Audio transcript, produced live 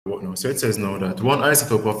what now? So it says now that one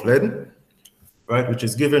isotope of lead, right, which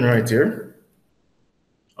is given right here,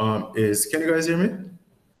 is, can you guys hear me?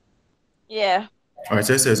 Yeah. All right,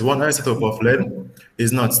 so it says one isotope of lead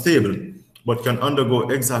is not stable, but can undergo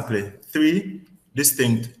exactly 3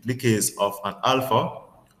 distinct decays of an alpha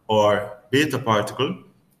or beta particle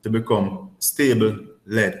to become stable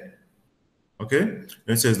lead. Okay?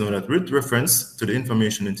 It says now that with reference to the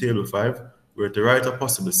information in table 5, we're to write a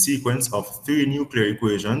possible sequence of 3 nuclear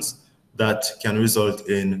equations that can result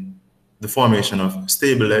in the formation of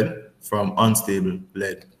stable lead from unstable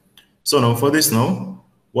lead. So now for this now,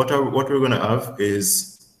 what we're going to have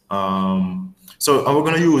is, so we're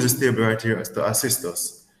going to use this table right here to assist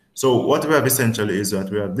us. So what we have essentially is that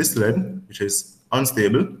we have this lead, which is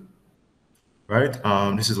unstable, right?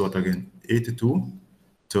 This is what again, 82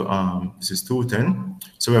 to, this is 210.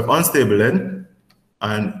 So we have unstable lead,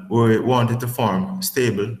 and we want it to form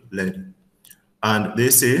stable lead. And they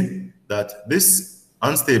say that this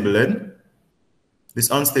unstable lead, this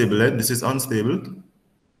is unstable.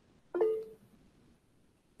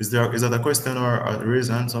 Is that a question or a raise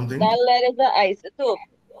hand something? That lead is an isotope.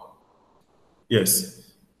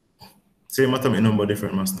 Yes. Same atomic number,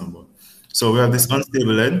 different mass number. So we have this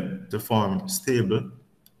unstable lead to form stable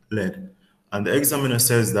lead. And the examiner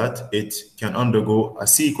says that it can undergo a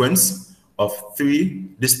sequence of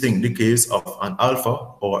 3 distinct decays of an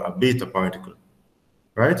alpha or a beta particle,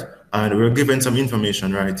 right? And we're given some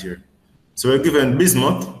information right here. So we're given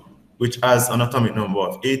bismuth, which has an atomic number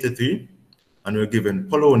of 83, and we're given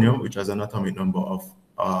polonium, which has an atomic number of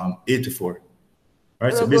 84.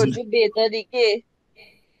 Right? So We'll go to beta decay.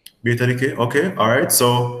 Beta decay, okay, all right.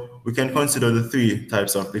 So we can consider the 3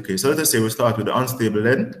 types of decay. So let us say we start with the unstable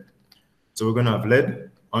lead. So we're gonna have lead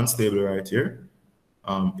unstable right here,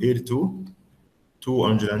 82,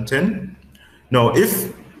 210. Now,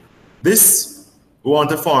 if this we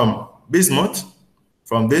want to form bismuth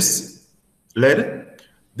from this lead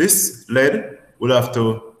will have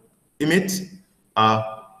to emit a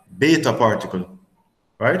beta particle,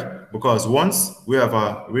 right? Because once we have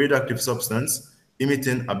a radioactive substance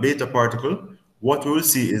emitting a beta particle, what we will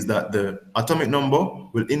see is that the atomic number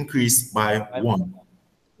will increase by 1.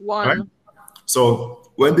 Right?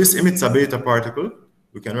 So when this emits a beta particle,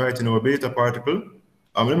 we can write in our beta particle,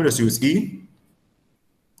 let me just use E,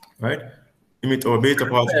 right? Emit our beta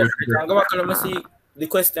particle. Go back to let me see the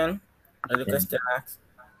question. The question asked.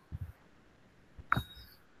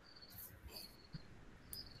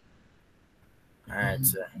 All right,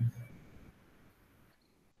 sir.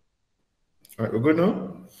 All right, we're good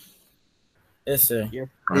now? Yes, sir. Yeah,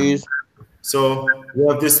 please. So we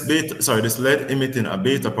have this this lead emitting a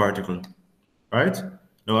beta particle, right?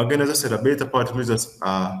 Now again, as I said, a beta particle is just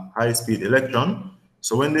a high-speed electron.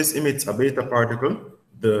 So when this emits a beta particle,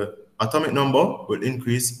 the atomic number will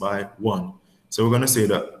increase by 1. So we're going to say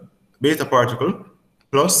that beta particle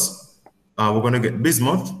plus, we're going to get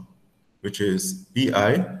bismuth, which is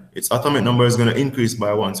Bi. Its atomic number is going to increase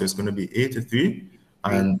by 1, so it's going to be 83,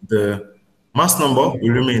 and the mass number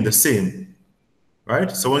will remain the same,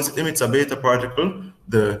 right? So once it emits a beta particle,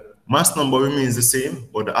 the mass number remains the same,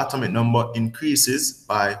 but the atomic number increases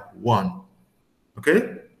by 1.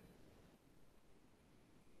 Okay?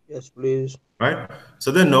 Yes, please. Right?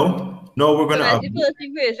 So then now we're going to have... That's the first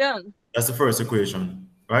equation. That's the first equation,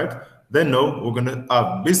 right? Then now we're going to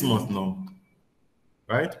have bismuth now,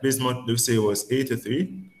 right? Bismuth, they say, was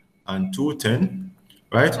 83 and 210,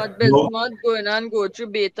 right? But bismuth going and go through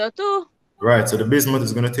beta too. Right, so the bismuth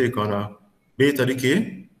is going to take on a beta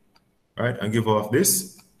decay, right, and give off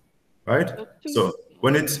this, right? So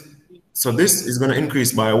this is going to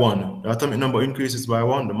increase by 1. The atomic number increases by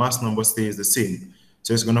 1. The mass number stays the same.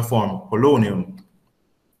 So it's going to form polonium,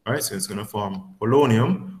 right? So it's going to form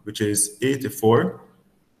polonium, which is 84,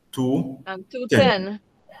 2, and 210.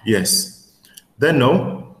 Yes. Then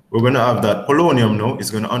now we're going to have that polonium now is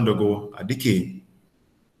going to undergo a decay,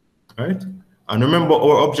 right? And remember,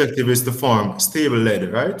 our objective is to form stable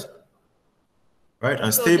lead, right? Right,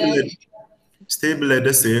 and So stable lead,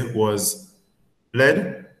 let's say, was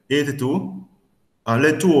lead 82 and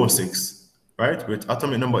lead 206, right? With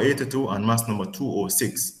atomic number 82 and mass number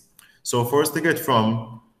 206. So for us to get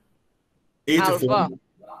from 84, alpha.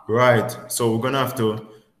 Right? So we're gonna have to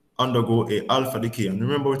undergo a alpha decay. And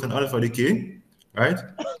remember, with an alpha decay, right?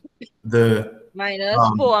 The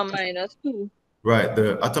 -4 and -2. Right,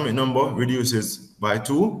 the atomic number reduces by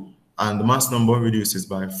 2 and the mass number reduces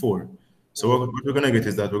by 4. So what we're going to get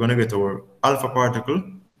is that we're going to get our alpha particle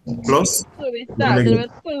plus... So we started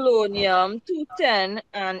with polonium 210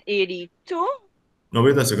 and 82. No,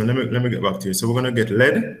 wait a second, let me get back to you. So we're going to get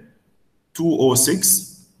lead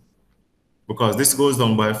 206. because this goes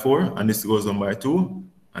down by 4 and this goes down by 2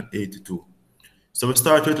 and 82. So we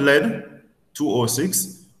start with lead,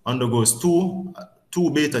 206, undergoes two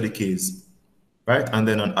beta decays, right? And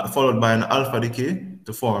then followed by an alpha decay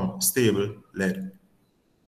to form stable lead.